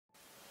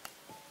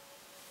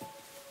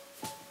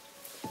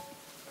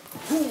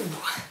Woo!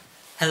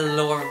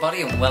 Hello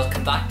everybody and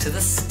welcome back to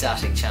the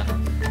Static channel.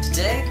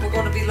 Today we're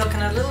going to be looking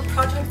at a little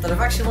project that I've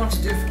actually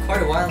wanted to do for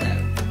quite a while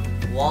now.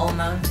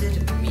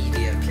 Wall-mounted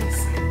media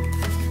PC.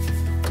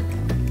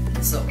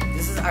 So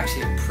this is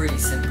actually a pretty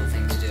simple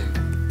thing to do,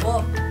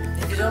 but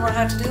if you don't know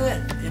how to do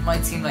it, it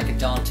might seem like a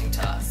daunting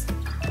task.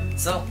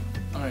 So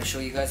I'm going to show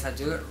you guys how to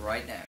do it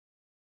right now.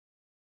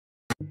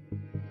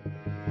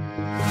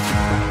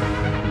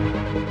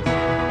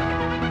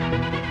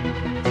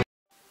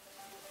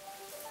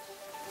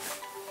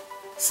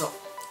 So,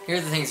 here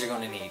are the things you're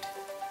going to need.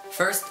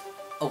 First,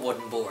 a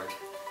wooden board.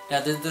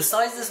 Now the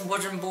size of this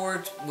wooden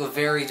board will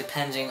vary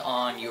depending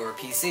on your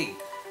PC.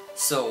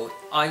 So,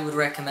 I would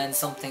recommend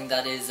something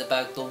that is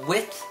about the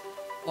width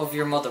of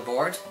your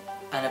motherboard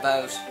and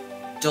about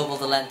double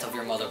the length of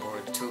your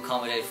motherboard to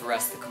accommodate for the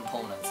rest of the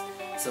components.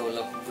 So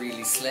it'll look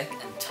really slick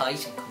and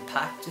tight and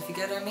compact, if you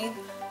get what I mean,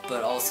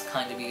 but also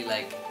kind of be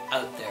like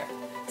out there.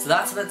 So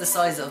that's about the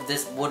size of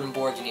this wooden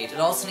board you need. It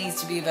also needs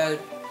to be about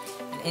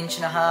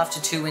 1.5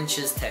 to 2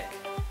 inches thick.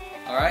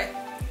 Alright?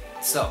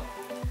 So,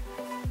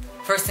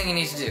 first thing you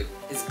need to do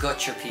is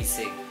gut your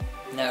PC.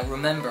 Now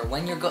remember,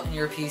 when you're gutting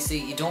your PC,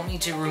 you don't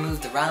need to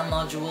remove the RAM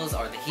modules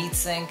or the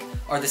heatsink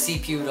or the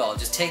CPU at all.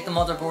 Just take the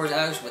motherboard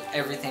out with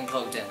everything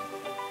plugged in.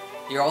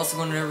 You're also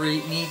going to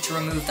need to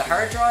remove the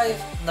hard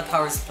drive and the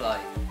power supply.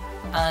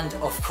 And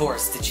of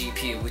course the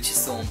GPU, which is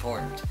so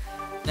important.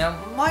 Now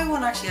my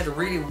one actually had a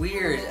really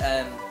weird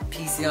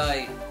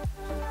PCI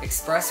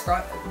Express,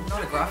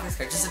 not a graphics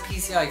card, just a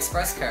PCI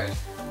Express card,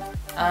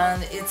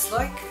 and it's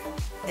like,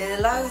 it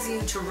allows you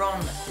to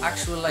run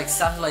actual like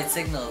satellite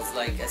signals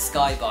like a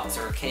skybox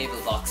or a cable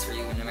box for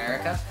you in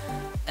America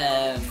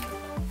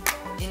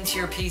into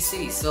your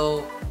PC.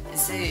 So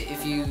say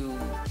if you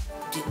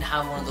didn't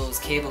have one of those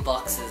cable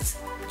boxes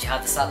but you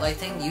had the satellite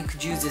thing, you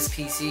could use this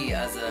PC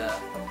as a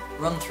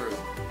run through,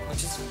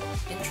 which is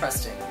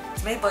interesting.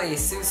 It's made by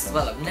ASUS as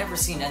well. I've never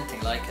seen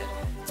anything like it.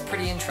 It's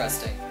pretty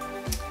interesting.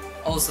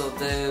 Also,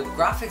 the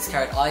graphics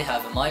card I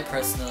have in my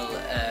personal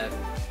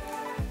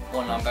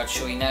one I'm about to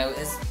show you now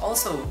is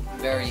also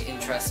very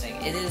interesting.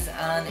 It is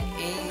an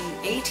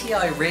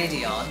ATI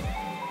Radeon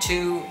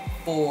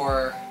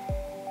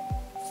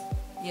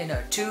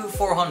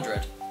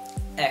 2400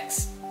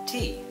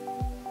 XT.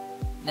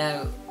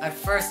 Now, at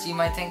first you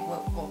might think,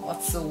 well,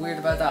 what's so weird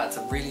about that? It's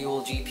a really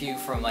old GPU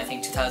from I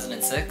think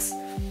 2006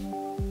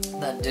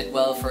 that did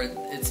well for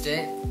its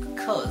day,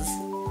 because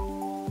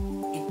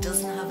it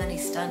doesn't have any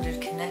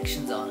standard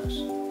connections on it.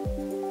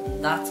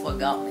 And that's what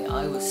got me.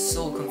 I was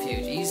so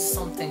confused. It uses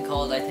something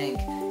called, I think,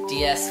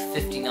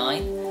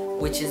 DS59,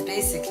 which is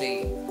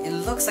basically, it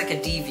looks like a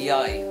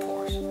DVI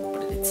port,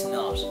 but it's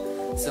not.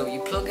 So you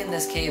plug in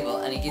this cable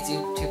and it gives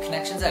you 2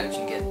 connections out. You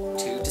can get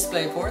 2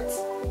 display ports,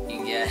 you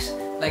can get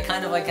like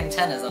kind of like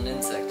antennas on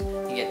Insect.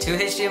 You can get 2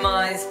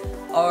 HDMIs,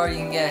 or you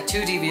can get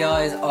 2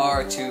 DVIs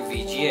or 2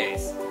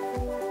 VGAs.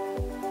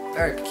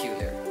 Very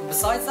peculiar.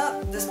 Besides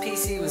that, this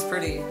PC was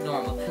pretty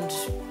normal. And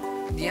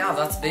yeah,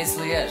 that's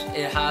basically it.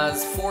 It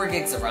has 4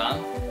 gigs of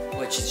RAM,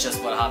 which is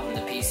just what happened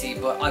to the PC,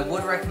 but I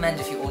would recommend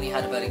if you only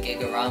had about 1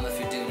 gig of RAM, if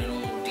you're doing an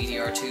old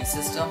DDR2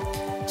 system,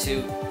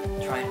 to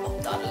try and up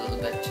that a little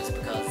bit, just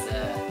because,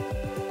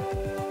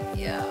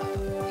 yeah,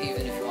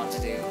 even if you want to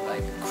do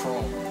like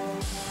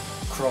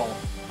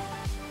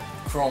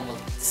Chrome will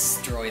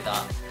destroy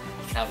that.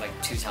 You can have like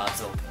 2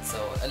 tabs open, so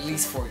at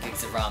least 4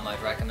 gigs of RAM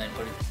I'd recommend,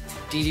 but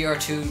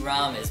DDR2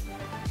 RAM is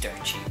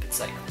dirt cheap. It's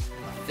like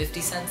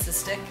 50 cents a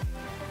stick.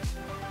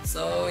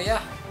 So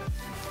yeah.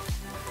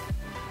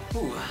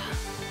 Ooh.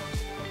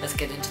 Let's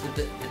get into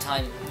the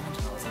time. I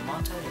don't know, is it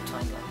montage or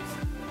time lapse?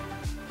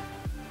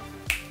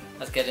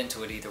 Let's get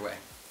into it either way.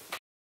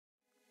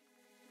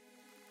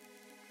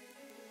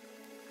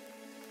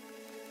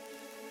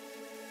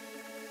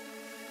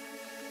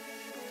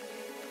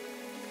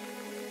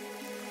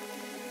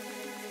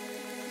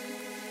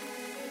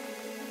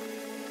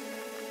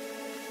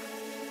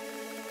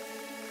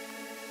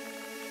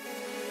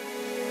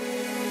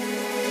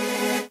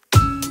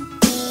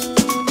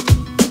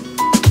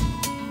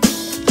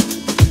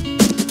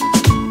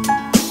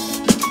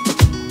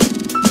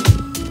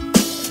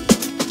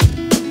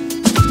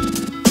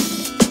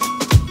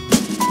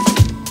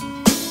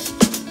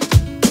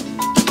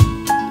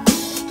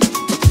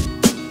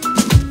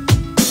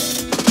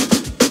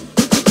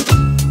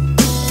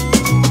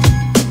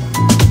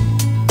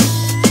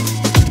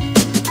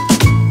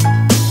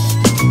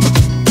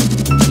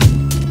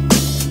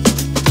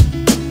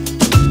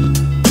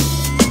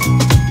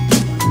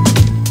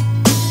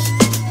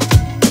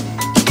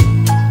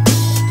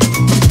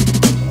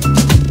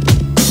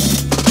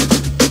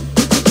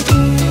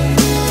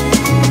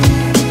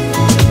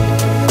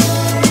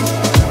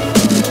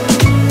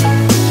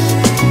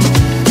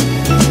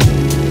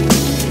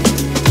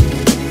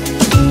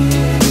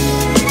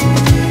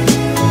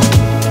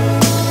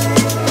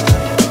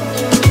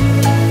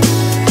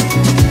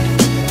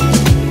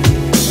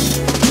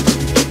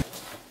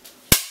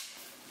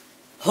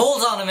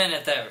 Hold on a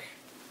minute there.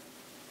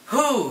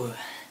 Whew.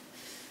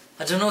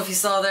 I don't know if you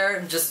saw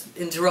there, just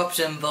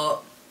interruption,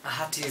 but I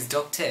had to use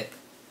duct tape.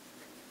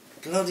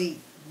 bloody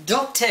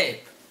duct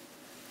tape.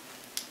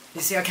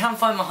 You see, I can't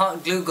find my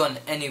hot glue gun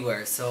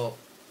anywhere, so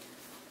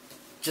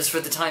just for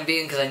the time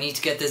being, because I need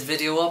to get this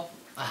video up,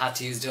 I had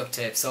to use duct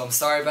tape. So I'm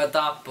sorry about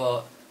that,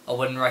 but I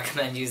wouldn't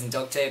recommend using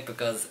duct tape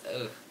because,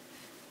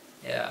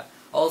 yeah.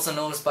 Also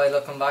noticed by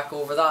looking back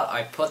over that,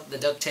 I put the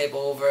duct tape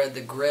over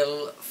the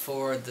grill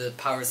for the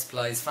power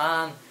supply's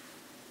fan,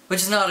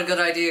 which is not a good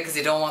idea because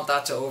you don't want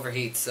that to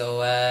overheat.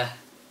 So,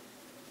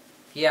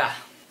 yeah.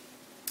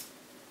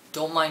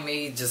 Don't mind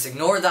me, just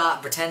ignore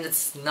that, pretend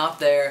it's not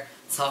there.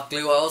 It's hot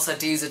glue. I also had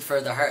to use it for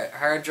the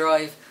hard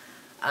drive,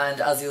 and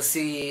as you'll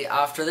see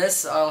after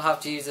this, I'll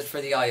have to use it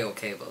for the I/O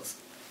cables.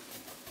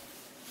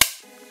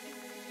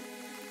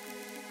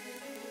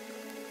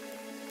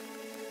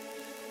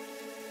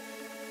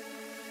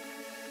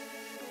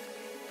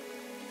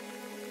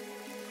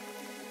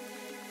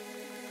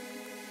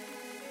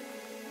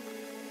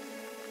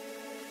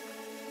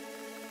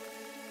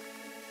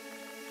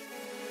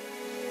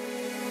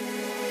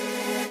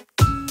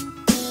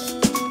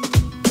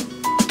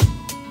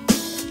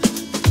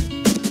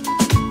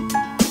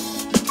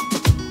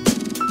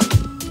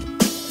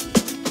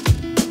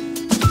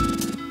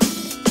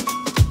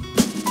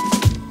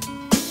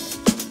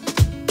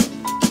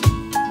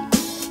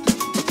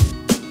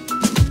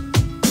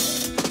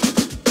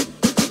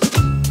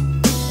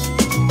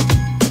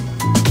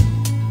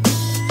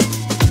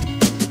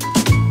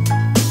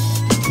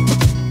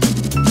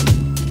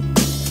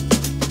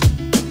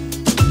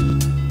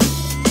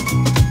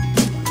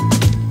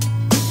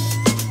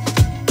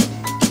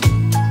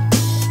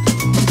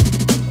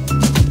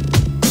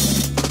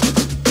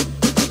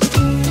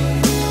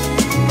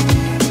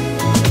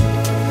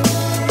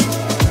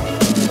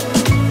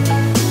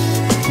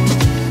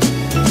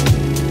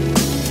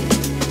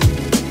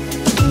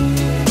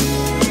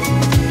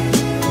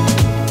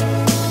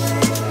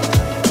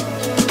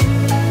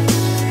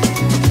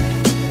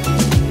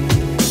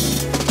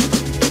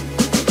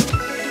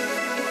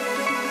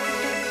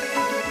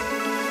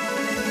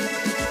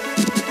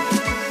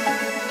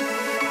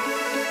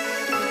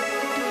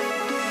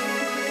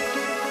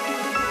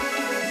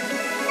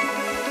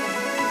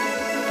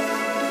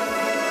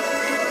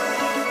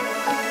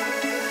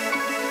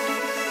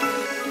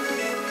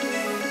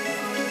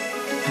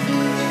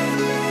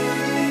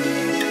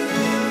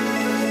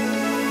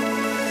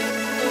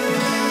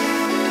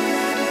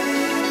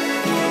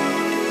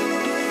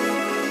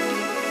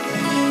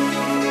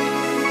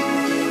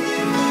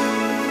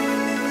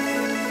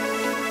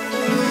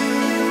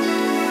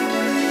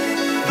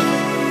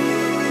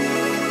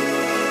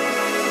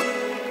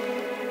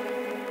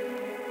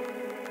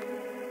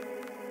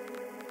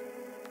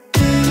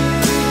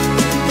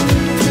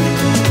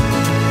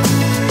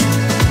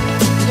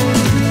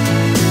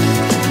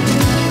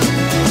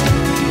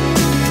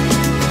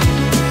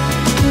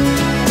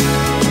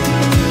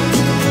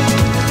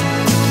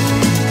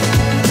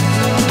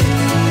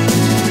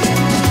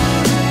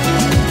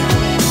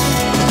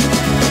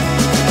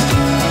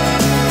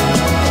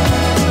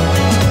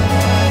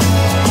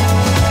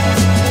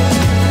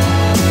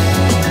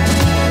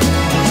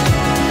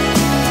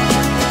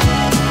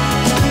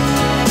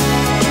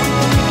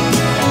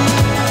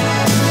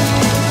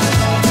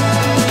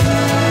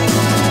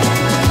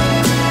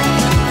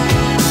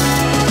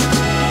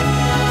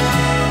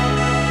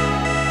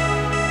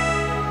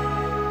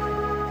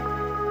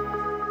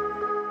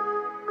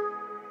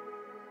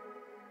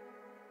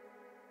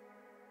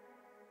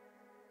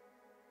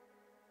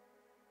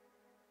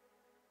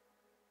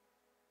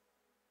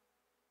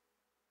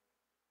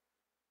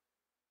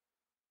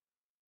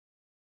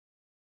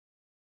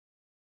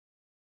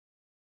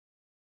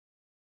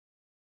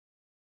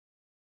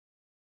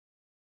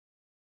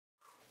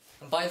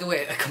 And by the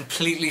way, I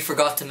completely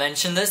forgot to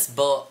mention this,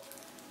 but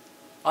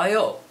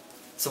I/O.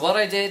 So what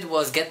I did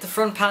was get the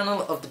front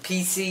panel of the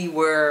PC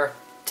were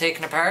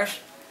taken apart,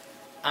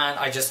 and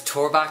I just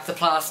tore back the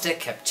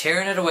plastic, kept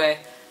tearing it away,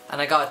 and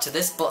I got to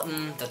this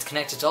button that's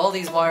connected to all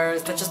these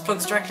wires that just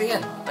plugs directly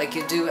in, like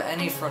you do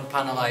any front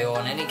panel I/O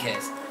in any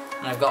case.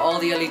 And I've got all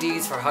the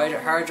LEDs for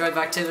hard drive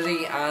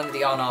activity and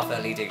the on-off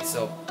LED,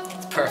 so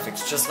it's perfect,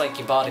 it's just like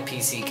you bought a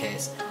PC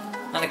case.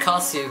 And it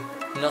costs you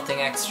nothing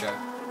extra.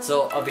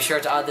 So I'll be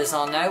sure to add this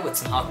on now with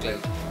some hot glue.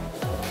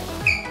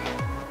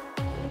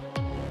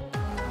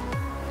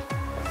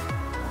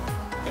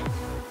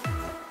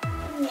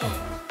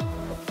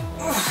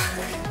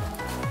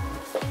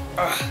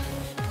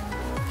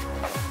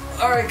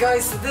 Alright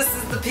guys, so this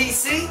is the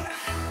PC.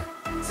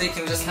 So you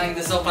can just hang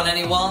this up on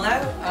any wall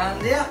now,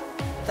 and yeah,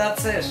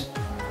 that's it.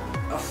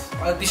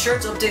 I'll be sure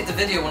to update the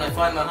video when I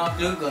find my hot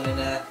glue gun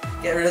and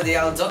get rid of the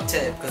old duct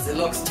tape, because it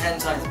looks 10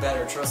 times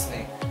better, trust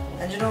me.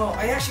 And you know,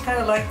 I actually kind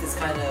of like this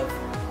kind of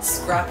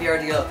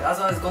scrapyardy look, as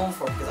I was going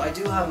for, because I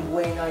do have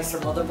way nicer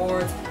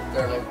motherboards.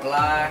 They're like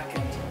black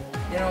and,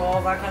 you know,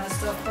 all that kind of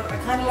stuff, but I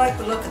kind of like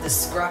the look of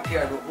this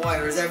scrapyard with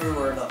wires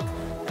everywhere, look,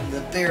 and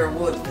the bare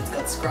wood that's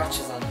got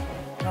scratches on it.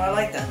 You know, I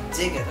like that,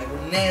 dig it, like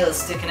with nails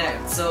sticking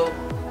out. So,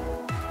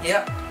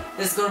 yeah,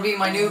 this is going to be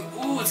my new,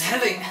 ooh, it's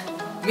heavy,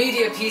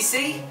 media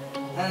PC.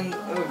 And,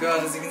 oh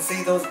god, as you can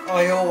see, those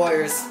I/O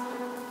wires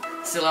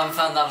Still haven't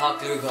found that hot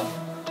glue gun.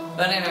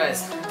 But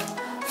anyways,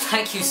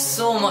 thank you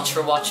so much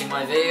for watching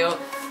my video.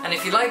 And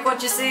if you like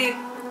what you see,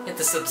 hit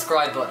the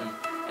subscribe button.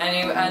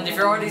 And if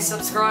you're already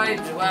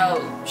subscribed,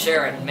 well,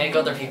 share it and make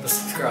other people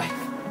subscribe.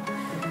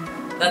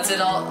 That's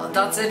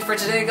it for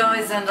today,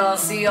 guys, and I'll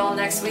see you all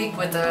next week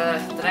with the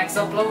next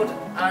upload.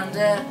 And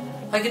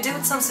I could do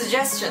with some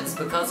suggestions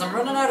because I'm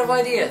running out of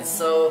ideas,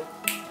 so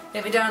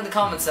hit me down in the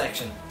comment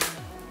section.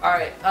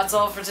 Alright, that's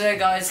all for today,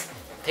 guys.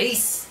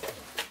 Peace!